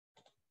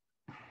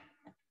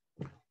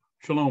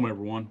Shalom,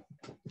 everyone.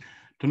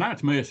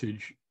 Tonight's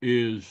message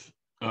is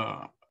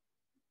a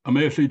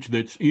message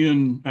that's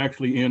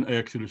actually in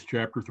Exodus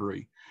chapter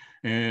 3.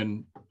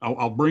 And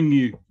I'll bring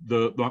you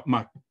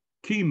my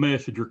key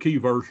message or key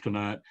verse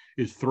tonight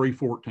is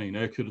 3:14,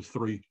 Exodus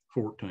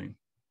 3:14.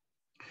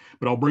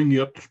 But I'll bring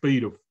you up to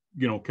speed of,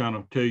 kind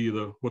of tell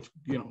you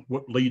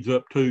what leads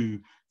up to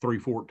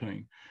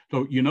 3:14.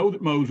 So you know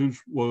that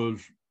Moses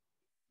was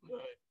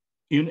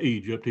in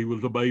Egypt. He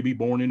was a baby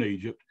born in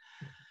Egypt.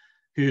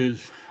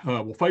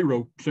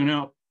 Pharaoh sent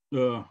out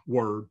the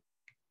word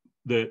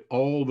that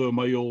all the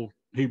male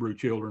Hebrew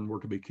children were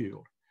to be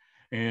killed,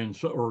 and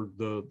so, or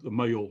the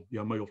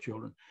male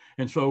children.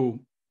 And so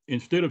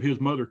instead of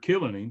his mother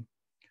killing him,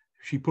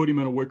 she put him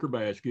in a wicker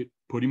basket,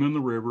 put him in the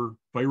river.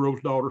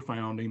 Pharaoh's daughter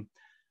found him,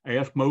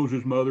 asked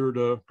Moses' mother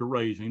to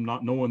raise him,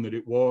 not knowing that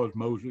it was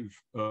Moses'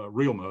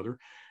 real mother.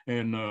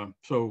 And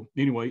so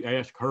anyway,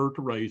 asked her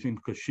to raise him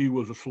because she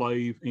was a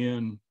slave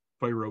in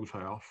Pharaoh's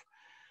house.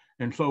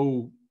 And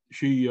so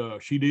she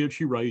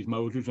raised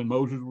Moses, and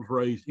Moses was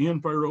raised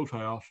in Pharaoh's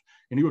house,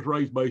 and he was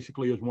raised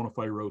basically as one of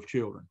Pharaoh's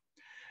children.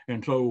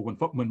 And so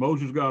when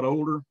Moses got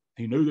older,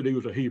 he knew that he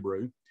was a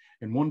Hebrew.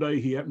 And one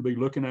day he happened to be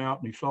looking out,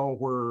 and he saw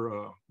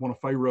where one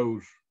of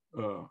Pharaoh's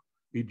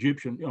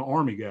Egyptian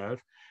army guys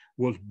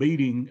was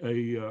beating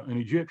a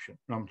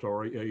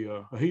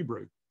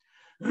Hebrew.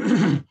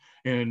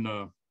 And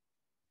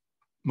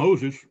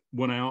Moses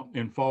went out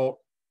and fought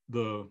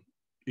the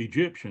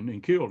Egyptian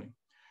and killed him.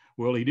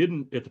 Well, at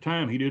the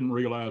time, he didn't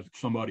realize that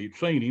somebody had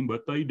seen him,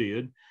 but they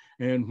did.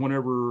 And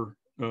whenever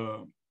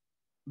the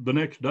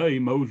next day,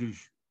 Moses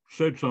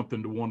said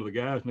something to one of the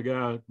guys, and the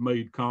guy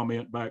made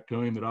comment back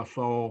to him that I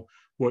saw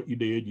what you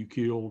did. You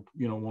killed,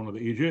 one of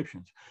the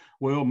Egyptians.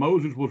 Well,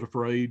 Moses was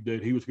afraid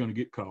that he was going to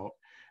get caught,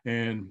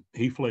 and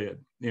he fled.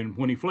 And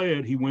when he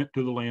fled, he went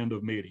to the land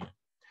of Midian.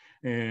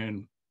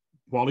 And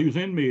while he was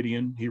in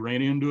Midian, he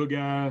ran into a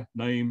guy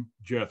named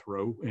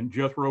Jethro, and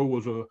Jethro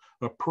was a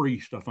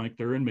priest, I think,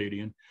 there in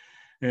Midian.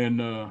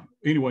 And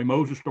anyway,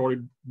 Moses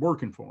started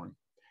working for him.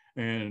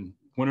 And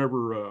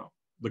whenever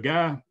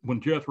when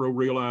Jethro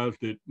realized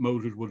that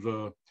Moses was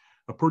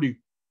a pretty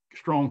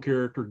strong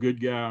character,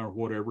 good guy or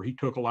whatever, he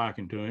took a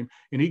liking to him,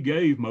 and he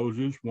gave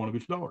Moses one of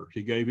his daughters.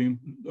 He gave him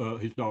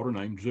his daughter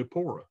named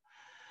Zipporah.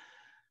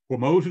 Well,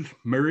 Moses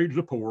married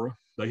Zipporah.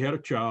 They had a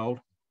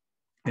child.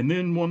 And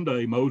then one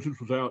day Moses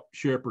was out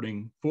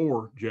shepherding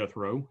for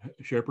Jethro,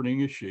 shepherding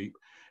his sheep,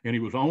 and he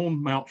was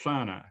on Mount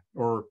Sinai,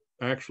 or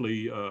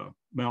actually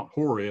Mount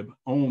Horeb,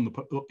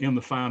 in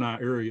the Sinai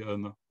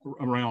area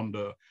around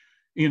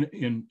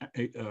in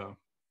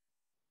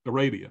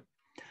Arabia.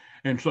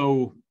 And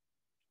so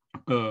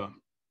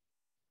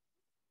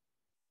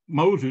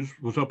Moses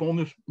was up on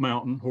this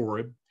mountain,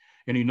 Horeb,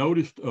 and he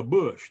noticed a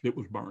bush that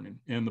was burning,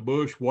 and the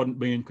bush wasn't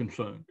being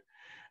consumed.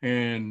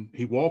 And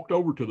he walked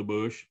over to the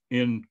bush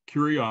in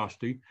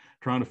curiosity,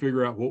 trying to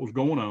figure out what was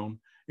going on.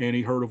 And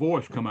he heard a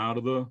voice come out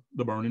of the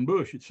burning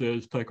bush. It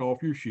says, "Take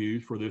off your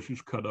shoes, for this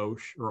is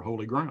kadosh," or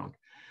holy ground.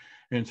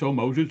 And so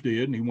Moses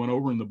did, and he went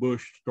over, and the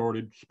bush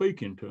started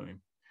speaking to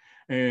him.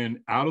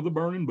 And out of the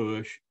burning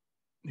bush,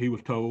 he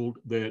was told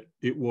that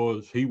he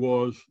was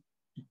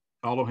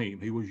Elohim,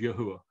 he was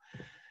Yahuwah.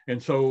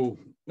 And so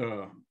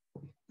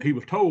he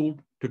was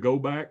told to go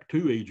back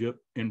to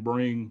Egypt and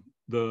bring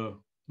the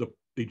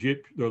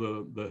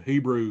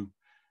Hebrew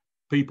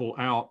people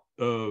out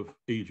of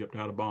Egypt,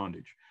 out of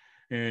bondage.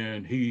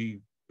 And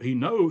he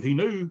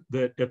knew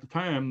that at the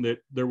time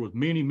that there was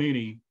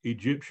many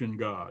Egyptian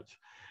gods.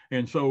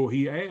 And so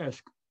he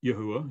asked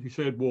Yahuwah, he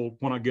said, well,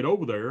 when I get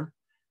over there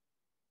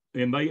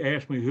and they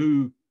ask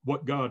me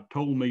what God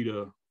told me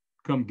to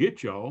come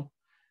get y'all,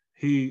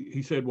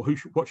 he said, well,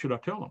 what should I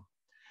tell them?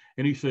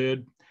 And he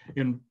said,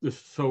 let's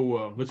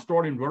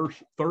start in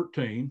verse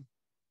 13.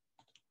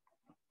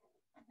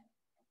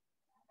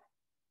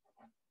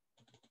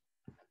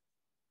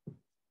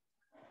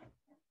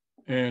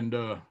 And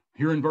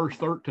here in verse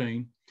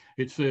 13,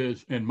 it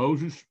says, and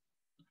Moses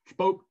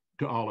spoke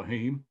to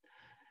Elohim,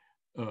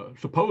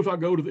 suppose I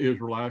go to the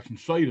Israelites and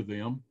say to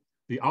them,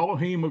 the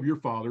Elohim of your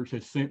fathers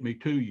has sent me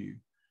to you.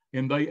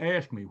 And they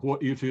ask me,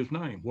 what is his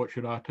name? What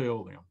should I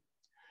tell them?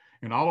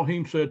 And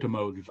Elohim said to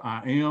Moses,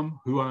 I am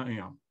who I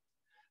am.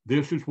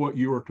 This is what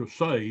you are to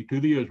say to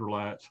the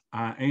Israelites,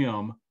 I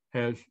am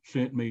has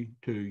sent me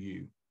to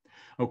you.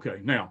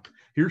 Okay, now,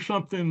 here's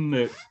something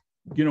that,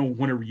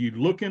 whenever you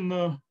look in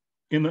the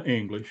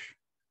English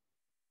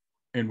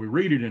and we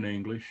read it in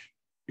English,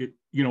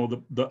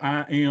 the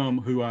I am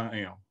who I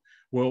am.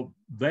 Well,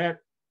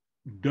 that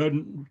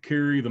doesn't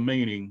carry the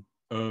meaning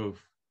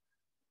of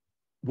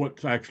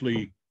what's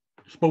actually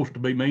supposed to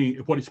be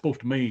what it's supposed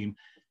to mean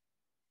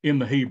in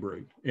the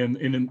Hebrew.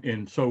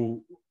 And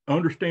so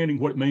understanding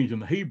what it means in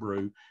the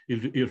Hebrew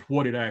is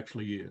what it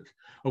actually is.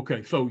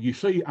 Okay, so you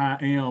see I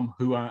am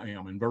who I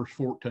am in verse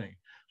 14.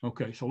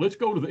 Okay, so let's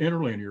go to the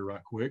interlinear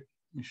right quick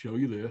and show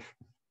you this.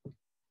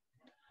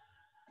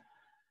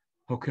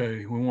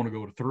 Okay, we want to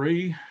go to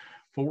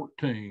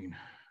 3:14.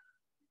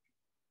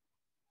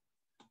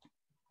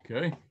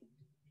 Okay.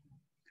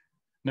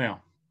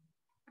 Now,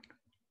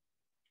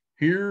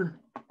 here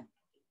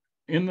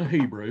in the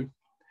Hebrew,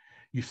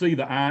 you see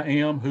the I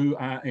am who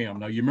I am.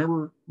 Now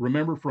you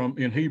remember from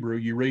in Hebrew,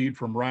 you read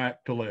from right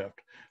to left.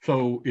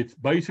 So it's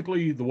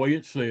basically the way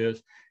it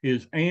says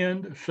is,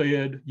 and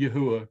said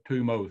Yahuwah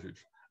to Moses,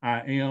 I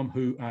am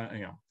who I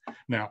am.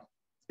 Now,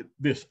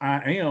 this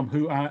I am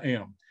who I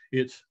am,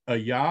 it's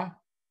Ayah,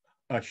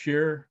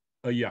 Asher,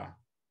 Ayah.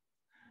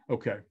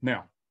 Okay,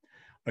 now,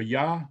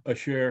 Ayah,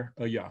 Asher,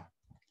 Ayah.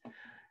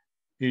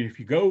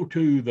 If you go to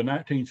the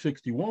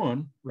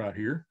 1961 right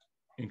here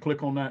and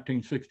click on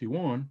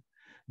 1961,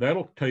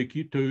 that'll take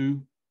you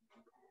to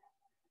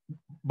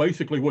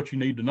basically what you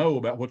need to know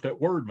about what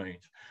that word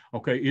means.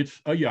 Okay, it's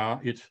Ayah,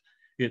 it's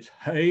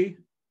Hey,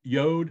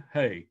 Yod,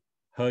 Hey,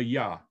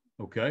 Hayah,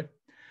 okay?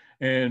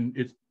 And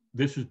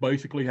this is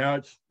basically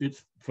how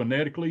it's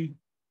phonetically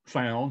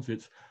sounds.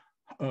 It's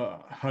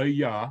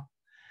Hayah,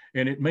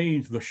 and it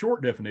means, the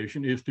short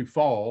definition is to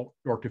fall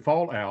or to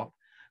fall out,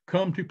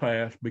 come to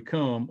pass,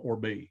 become, or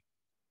be.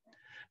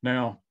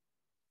 Now,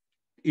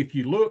 if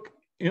you look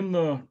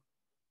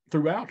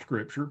throughout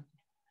Scripture,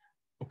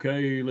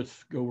 okay,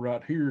 let's go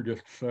right here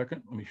just a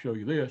second. Let me show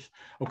you this.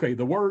 Okay,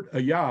 the word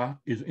Ayah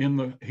is in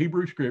the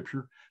Hebrew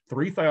Scripture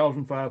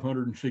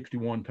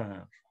 3,561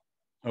 times.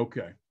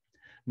 Okay,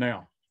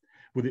 now,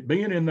 with it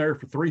being in there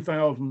for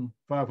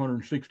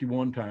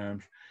 3,561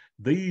 times,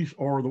 these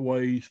are the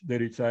ways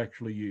that it's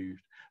actually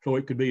used. So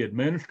it could be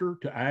administer,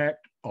 to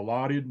act,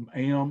 allotted,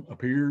 am,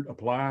 appeared,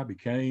 apply,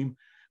 became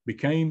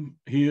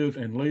his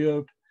and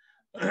lived,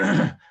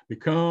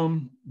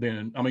 become,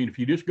 then, I mean, if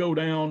you just go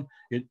down,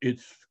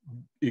 it's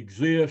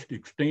exist,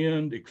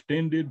 extend,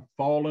 extended,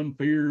 fallen,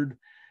 feared.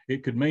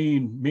 It could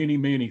mean many,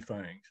 many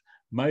things.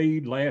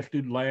 Made,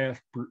 lasted,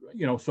 last,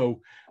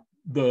 so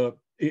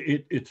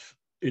it's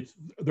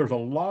there's a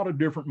lot of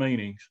different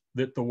meanings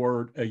that the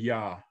word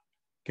Ayah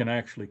can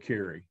actually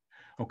carry.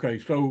 Okay,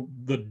 so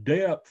the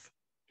depth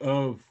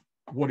of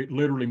what it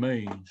literally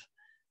means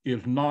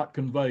is not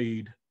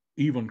conveyed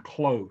even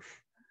close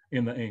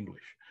in the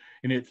English.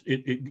 And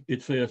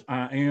it says,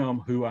 I am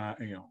who I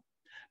am.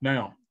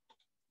 Now,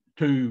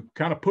 to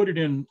kind of put it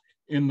in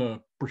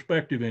the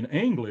perspective in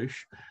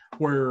English,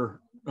 where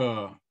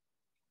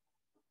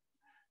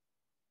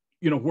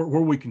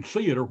where we can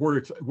see it, or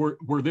where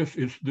this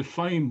is, the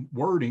same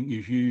wording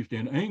is used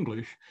in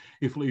English.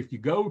 If you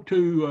go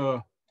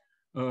to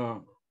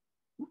the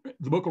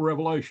book of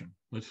Revelation,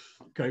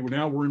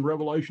 now we're in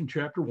Revelation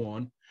chapter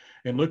 1,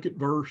 and look at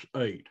verse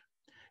 8.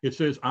 It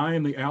says, I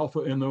am the Alpha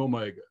and the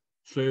Omega,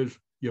 says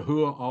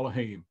Yahuwah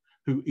Elohim,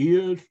 who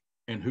is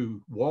and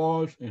who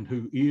was and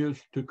who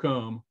is to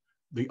come,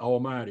 the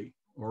Almighty,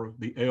 or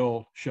the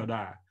El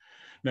Shaddai.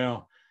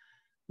 Now,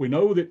 we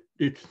know that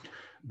it's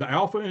the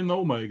Alpha and the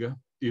Omega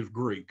is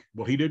Greek.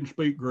 Well, he didn't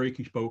speak Greek,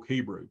 he spoke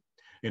Hebrew.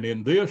 And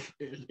in this,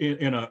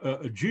 in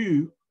a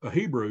Jew, a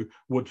Hebrew,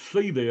 would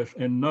see this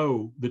and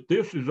know that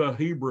this is a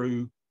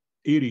Hebrew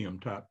idiom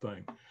type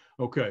thing.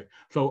 Okay,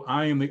 so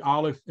I am the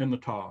Aleph and the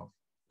Tav,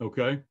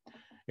 okay?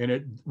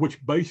 And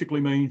which basically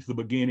means the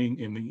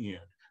beginning and the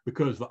end,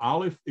 because the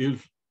Aleph is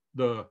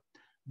the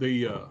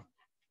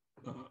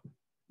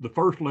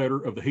first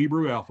letter of the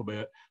Hebrew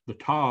alphabet. The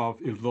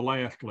Tav is the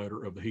last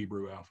letter of the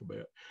Hebrew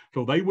alphabet.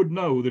 So they would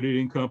know that it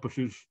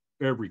encompasses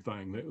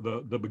everything,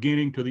 the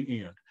beginning to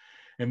the end.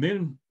 And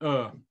then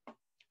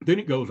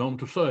it goes on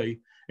to say,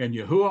 and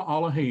Yahuwah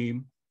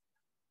Elohim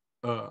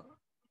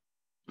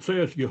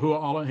says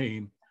Yahuwah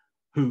Elohim,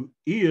 who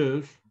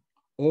is,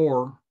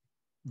 or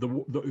the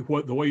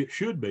way it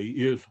should be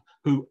is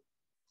who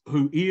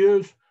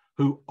is,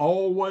 who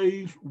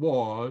always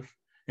was,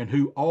 and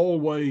who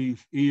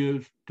always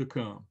is to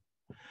come.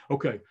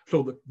 Okay,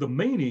 so the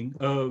meaning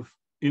of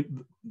it,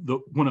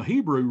 when a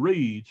Hebrew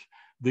reads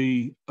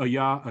the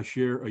Ayah,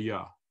 Asher,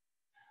 Ayah,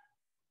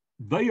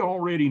 they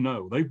already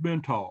know, they've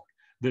been taught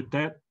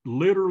that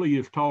literally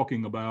is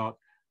talking about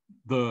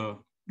the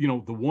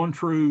one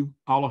true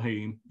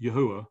Elohim,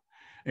 Yahuwah,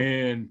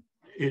 and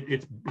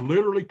it's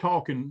literally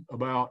talking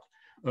about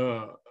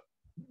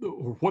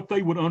what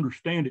they would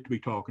understand it to be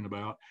talking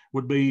about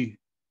would be,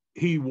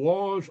 he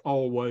was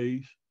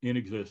always in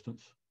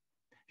existence,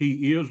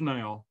 he is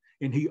now,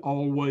 and he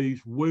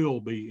always will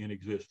be in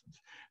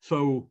existence.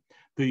 So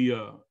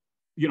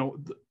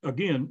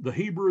again, the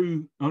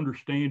Hebrew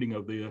understanding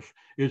of this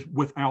is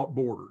without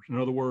borders. In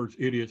other words,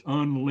 it is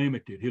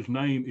unlimited. His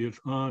name is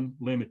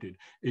unlimited.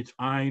 It's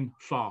Ein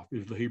Sof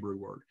is the Hebrew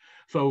word.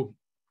 So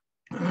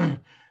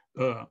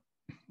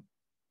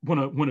when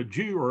a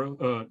Jew or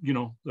a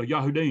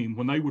Yahudim,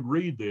 when they would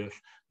read this,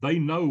 they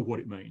know what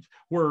it means.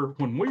 Where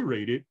when we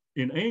read it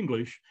in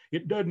English,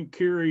 it doesn't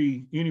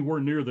carry anywhere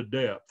near the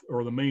depth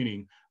or the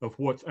meaning of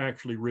what's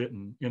actually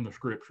written in the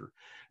Scripture.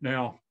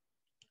 Now,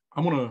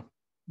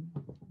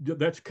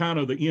 that's kind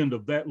of the end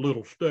of that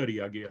little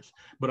study, I guess.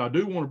 But I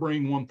do want to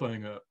bring one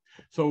thing up.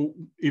 So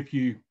if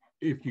you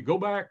go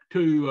back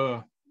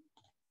to,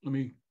 let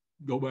me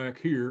go back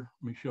here.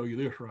 Let me show you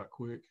this right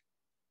quick.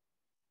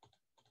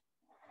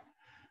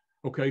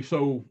 Okay,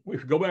 so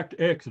if you go back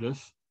to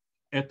Exodus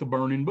at the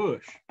burning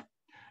bush,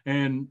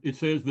 and it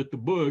says that the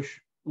bush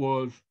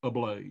was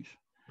ablaze.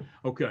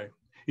 Okay,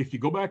 if you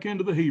go back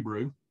into the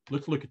Hebrew,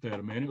 let's look at that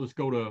a minute. Let's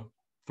go to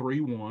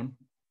 3:1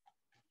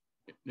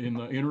 in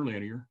the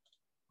interlinear.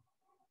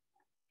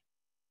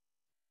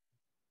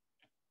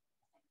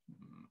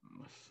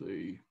 Let's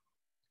see.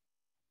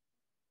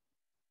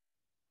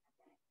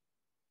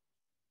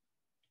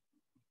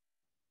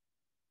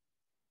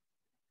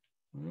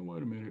 Well,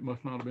 wait a minute. It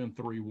must not have been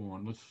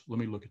 3:1. Let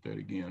me look at that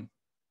again.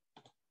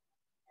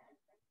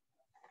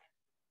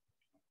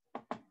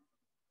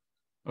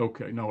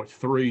 Okay, no, it's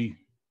 3.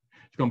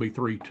 It's going to be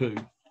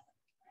 3:2.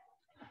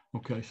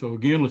 Okay, so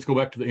again, let's go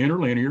back to the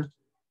interlinear.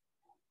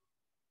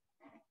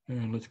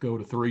 And let's go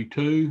to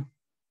 3:2.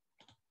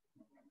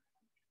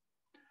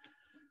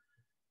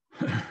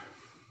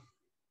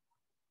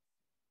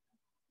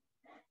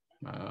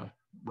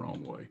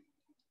 Wrong way.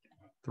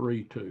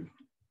 3:2.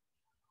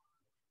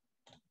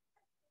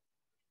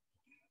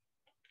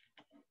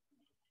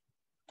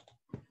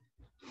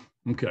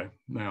 Okay,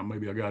 now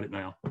maybe I got it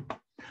now.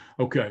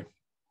 Okay.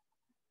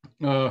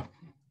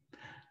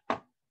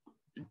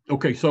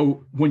 Okay,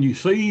 so when you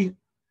see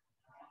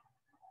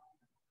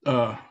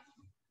the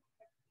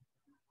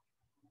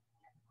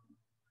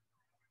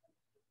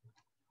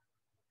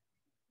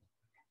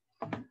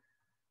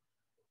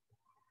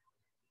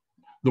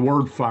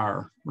word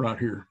fire right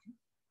here.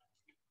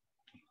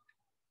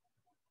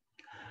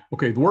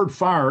 Okay, the word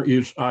fire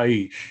is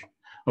Aish.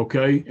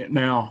 Okay,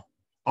 now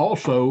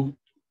also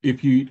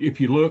if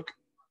you look,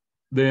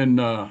 then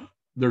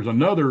there's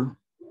another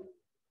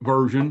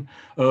version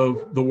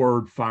of the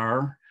word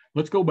fire.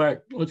 Let's go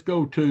back. Let's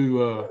go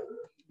to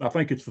I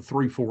think it's the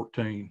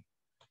 3:14.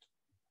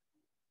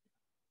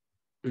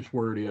 Is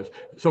where it is.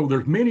 So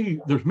there's many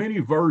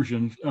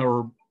versions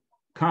or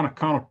kind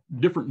of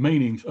different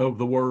meanings of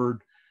the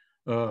word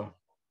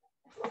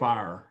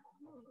fire.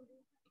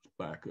 Let's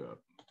back up.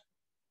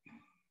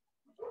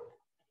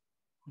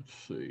 Let's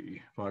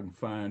see if I can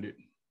find it.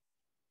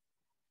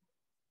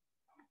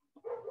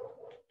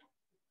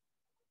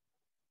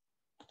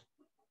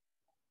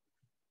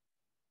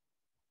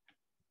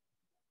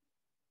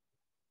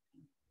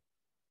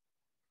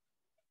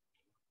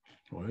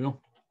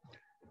 Well,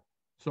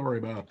 sorry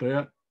about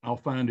that. I'll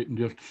find it in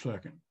just a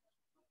second.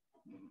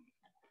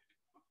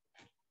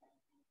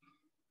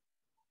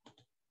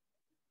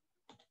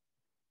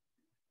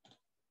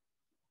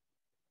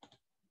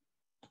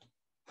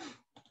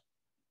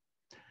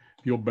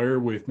 If you'll bear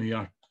with me,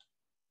 I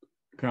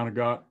kind of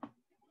got,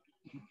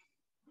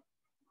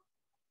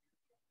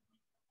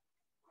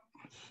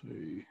 let's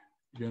see,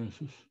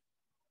 Genesis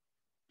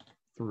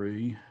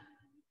 3.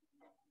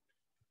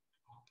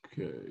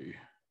 Okay.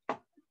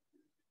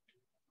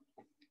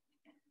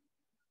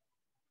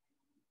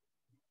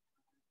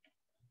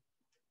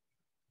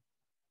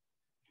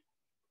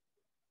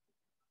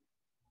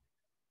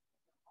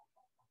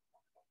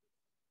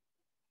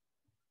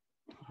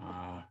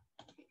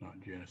 It's not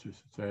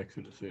Genesis, it's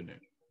Exodus, isn't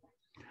it?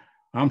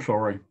 I'm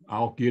sorry,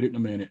 I'll get it in a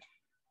minute.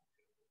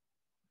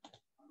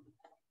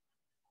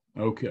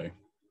 Okay.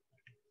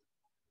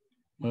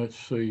 Let's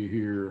see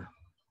here.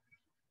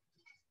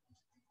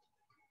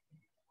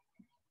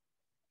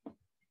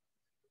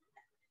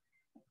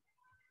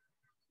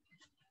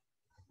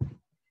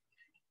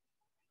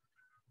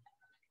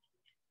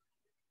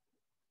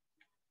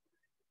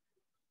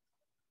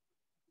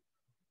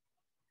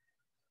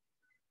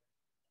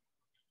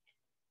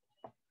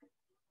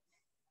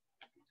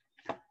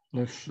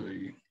 Let's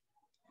see.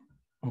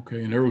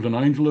 Okay, and there was an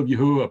angel of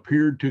Yahuwah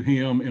appeared to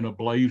him in a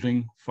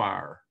blazing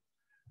fire.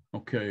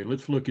 Okay,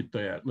 let's look at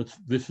that.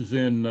 This is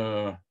in,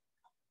 well,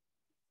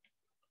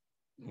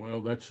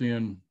 that's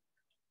in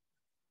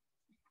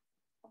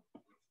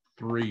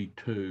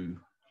 3:2.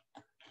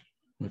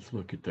 Let's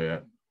look at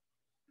that.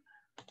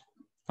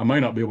 I may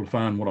not be able to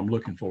find what I'm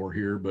looking for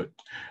here, but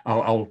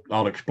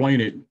I'll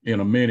explain it in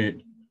a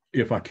minute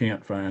if I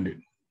can't find it.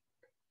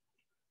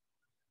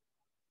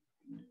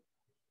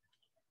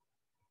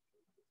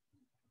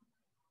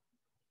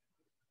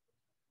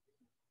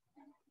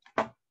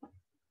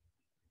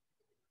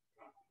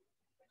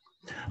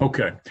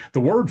 Okay, the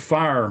word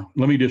fire,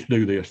 let me just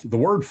do this. The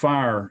word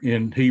fire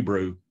in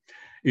Hebrew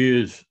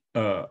is,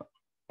 the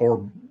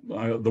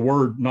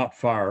word not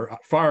fire,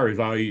 fire is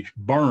aish,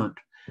 burnt,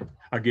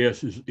 I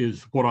guess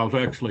is what I was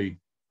actually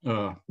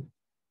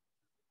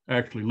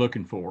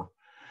looking for.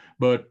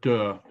 But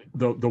the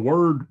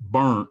word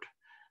burnt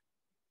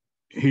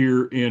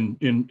here in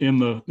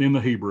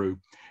the Hebrew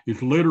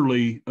is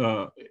literally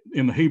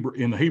in the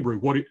Hebrew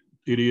what it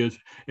is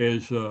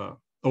as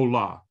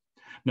olah.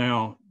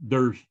 Now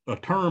there's a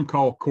term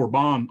called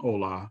korban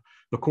olah.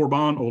 The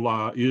korban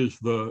olah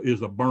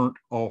is a burnt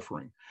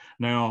offering.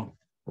 Now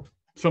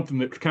something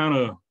that's kind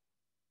of,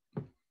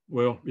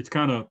 well, it's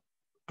kind of,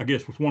 I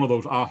guess it's one of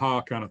those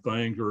aha kind of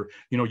things, or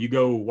you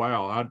go,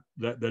 wow,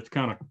 that's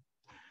kind of,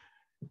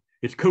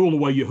 it's cool the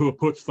way Yahuwah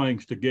puts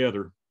things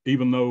together,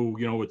 even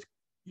though it's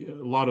a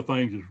lot of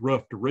things is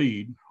rough to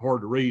read,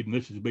 hard to read, and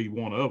this is be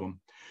one of them.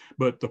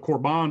 But the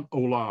korban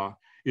olah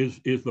is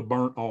the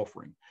burnt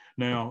offering.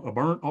 Now, a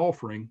burnt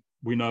offering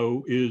we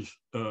know is,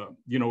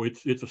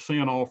 it's a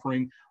sin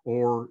offering,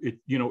 or it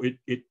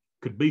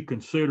could be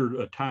considered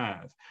a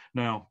tithe.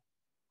 Now,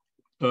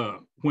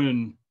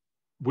 when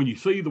you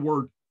see the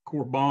word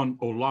korban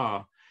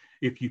olah,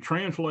 if you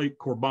translate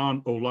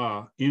korban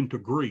olah into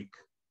Greek,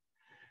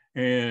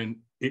 and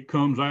it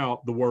comes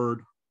out the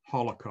word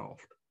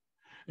holocaust,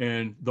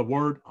 and the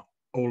word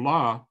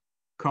olah,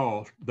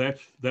 cost,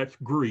 that's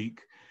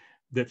Greek,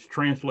 that's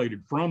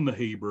translated from the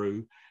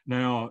Hebrew.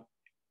 Now,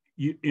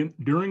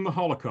 during the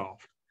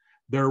Holocaust,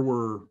 there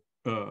were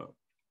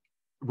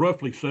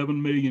roughly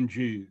 7 million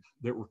Jews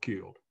that were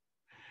killed.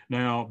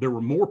 Now, there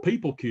were more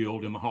people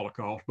killed in the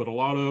Holocaust, but a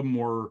lot of them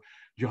were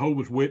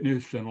Jehovah's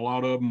Witness, and a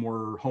lot of them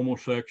were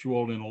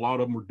homosexual, and a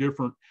lot of them were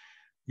different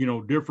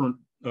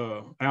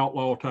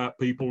outlaw type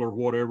people or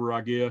whatever,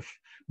 I guess.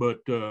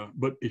 But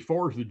as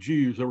far as the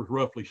Jews, there was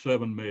roughly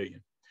 7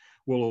 million.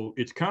 Well,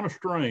 it's kind of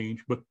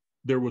strange, but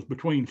there was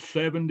between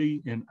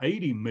 70 and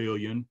 80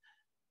 million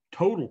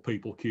total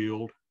people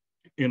killed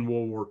in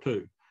World War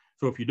II.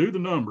 So if you do the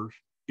numbers,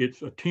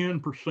 it's a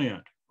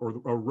 10%,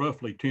 or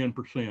roughly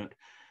 10%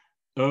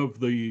 of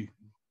the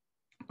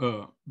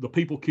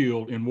people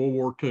killed in World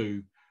War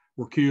II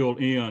were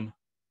killed in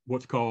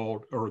what's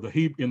called, or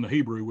in the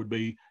Hebrew would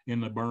be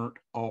in the burnt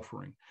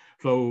offering.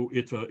 So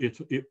it's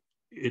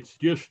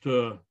just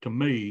to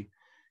me,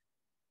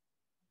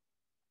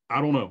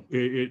 I don't know.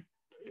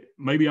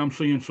 Maybe I'm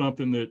seeing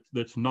something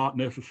that's not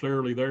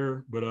necessarily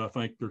there, but I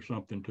think there's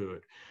something to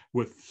it.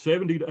 With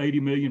 70 to 80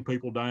 million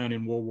people dying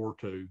in World War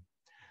II,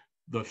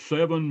 the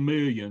 7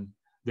 million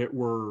that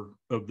were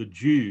of the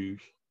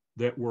Jews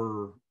that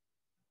were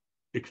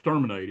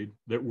exterminated,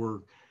 that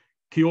were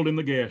killed in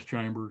the gas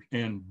chambers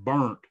and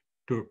burnt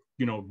to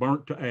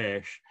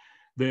ash,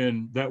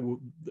 then that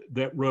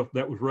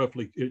was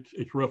roughly,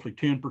 it's roughly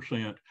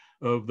 10%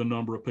 of the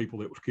number of people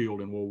that was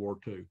killed in World War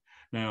II.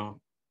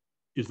 Now,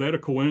 is that a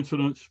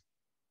coincidence?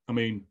 I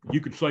mean,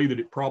 you could say that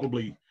it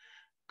probably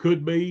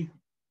could be,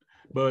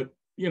 but,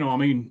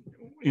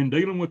 in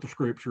dealing with the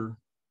scripture,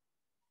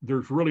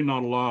 there's really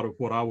not a lot of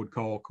what I would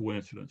call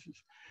coincidences.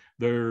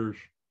 There's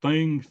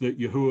things that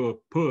Yahuwah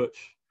puts,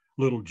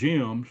 little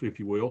gems, if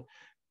you will,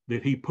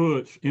 that he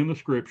puts in the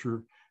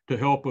scripture to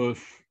help us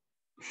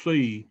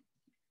see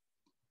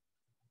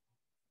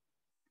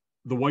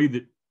the way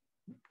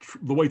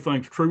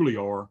things truly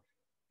are,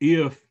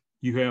 if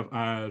you have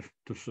eyes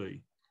to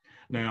see.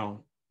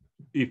 Now,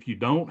 if you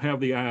don't have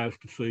the eyes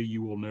to see,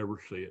 you will never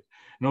see it.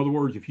 In other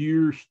words, if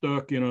you're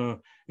stuck in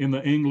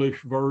the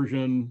English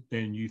version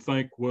and you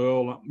think,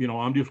 well,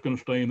 I'm just going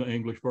to stay in the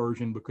English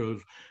version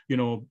because,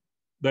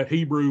 that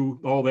Hebrew,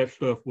 all that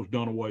stuff was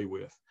done away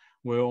with.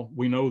 Well,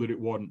 we know that it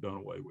wasn't done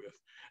away with.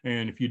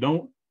 And if you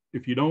don't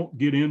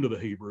get into the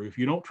Hebrew, if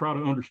you don't try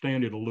to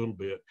understand it a little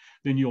bit,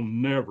 then you'll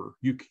never,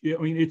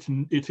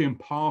 it's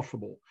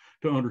impossible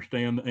to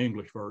understand the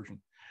English version,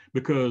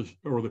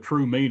 or the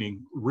true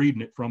meaning,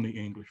 reading it from the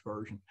English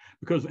version,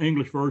 because the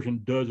English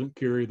version doesn't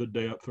carry the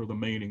depth or the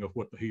meaning of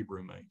what the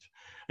Hebrew means.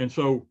 And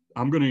so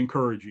I'm going to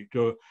encourage you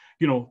to,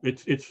 go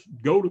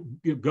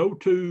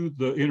to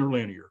the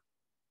interlinear.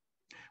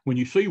 When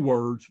you see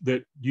words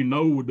that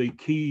would be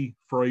key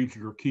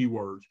phrases or key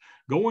words,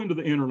 go into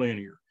the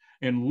interlinear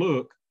and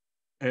look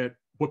at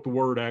what the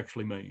word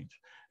actually means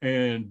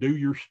and do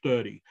your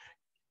study.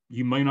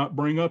 You may not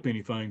bring up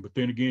anything, but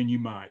then again, you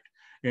might.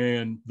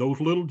 And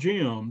those little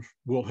gems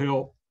will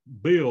help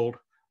build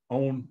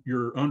on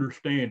your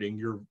understanding,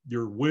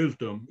 your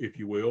wisdom, if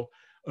you will,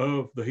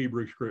 of the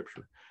Hebrew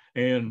scripture.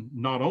 And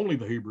not only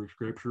the Hebrew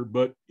scripture,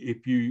 but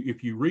if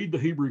you read the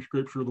Hebrew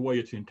scripture the way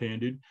it's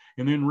intended,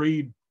 and then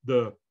read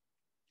the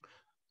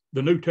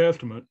New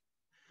Testament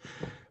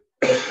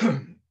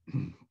the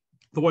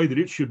way that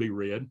it should be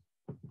read,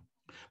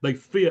 they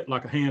fit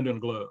like a hand in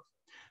a glove.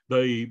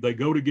 They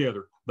go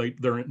together.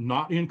 They're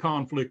not in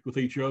conflict with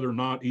each other,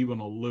 not even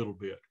a little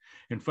bit.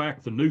 In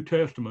fact, the New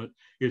Testament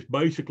is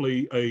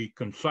basically a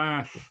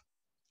concise,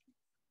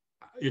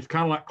 it's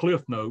kind of like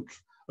Cliff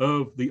Notes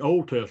of the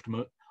Old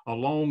Testament,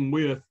 along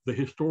with the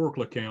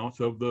historical accounts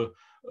of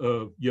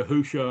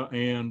Yahusha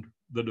and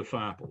the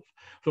disciples.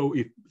 So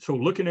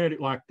looking at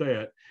it like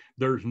that,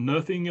 there's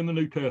nothing in the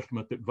New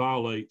Testament that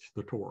violates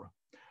the Torah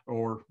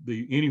or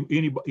any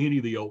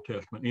of the Old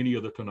Testament, any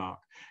of the Tanakh.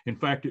 In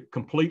fact, it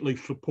completely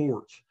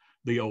supports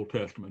the Old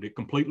Testament. It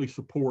completely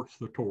supports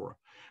the Torah.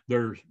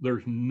 There's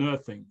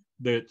nothing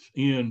that's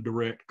in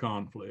direct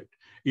conflict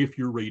if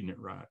you're reading it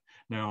right.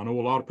 Now, I know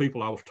a lot of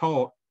people, I was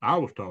taught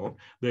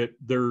that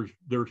there's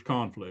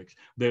conflicts,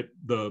 that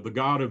the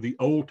God of the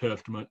Old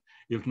Testament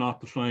is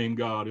not the same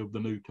God of the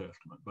New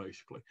Testament,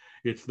 basically.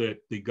 It's that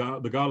the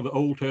God of the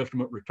Old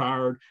Testament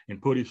retired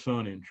and put his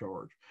son in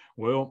charge.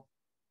 Well,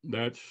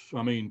 you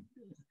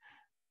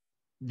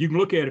can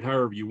look at it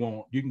however you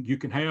want. You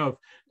can have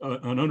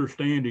an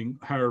understanding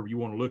however you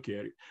want to look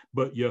at it.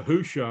 But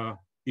Yahusha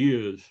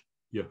is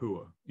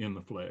Yahuwah in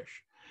the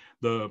flesh.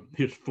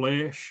 His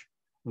flesh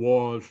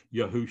was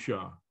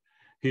Yahusha.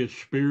 His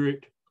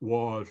spirit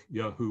was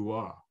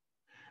Yahuwah,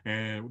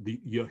 and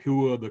the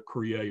Yahuwah, the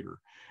creator.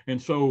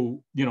 And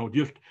so,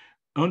 just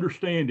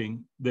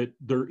understanding that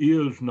there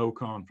is no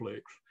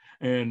conflicts,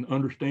 and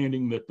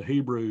understanding that the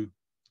Hebrew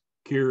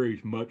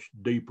carries much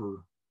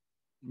deeper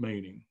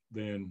meaning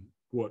than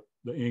what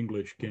the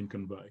English can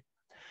convey.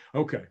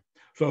 Okay,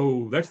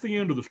 so that's the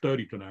end of the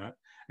study tonight.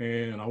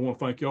 And I want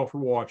to thank y'all for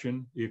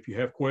watching. If you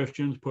have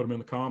questions, put them in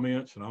the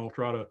comments, and I'll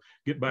try to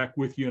get back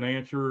with you and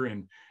answer.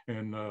 And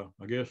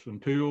I guess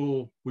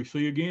until we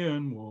see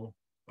again, we'll,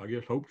 I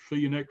guess, hope to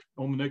see you next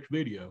on the next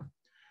video.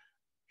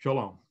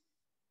 Shalom.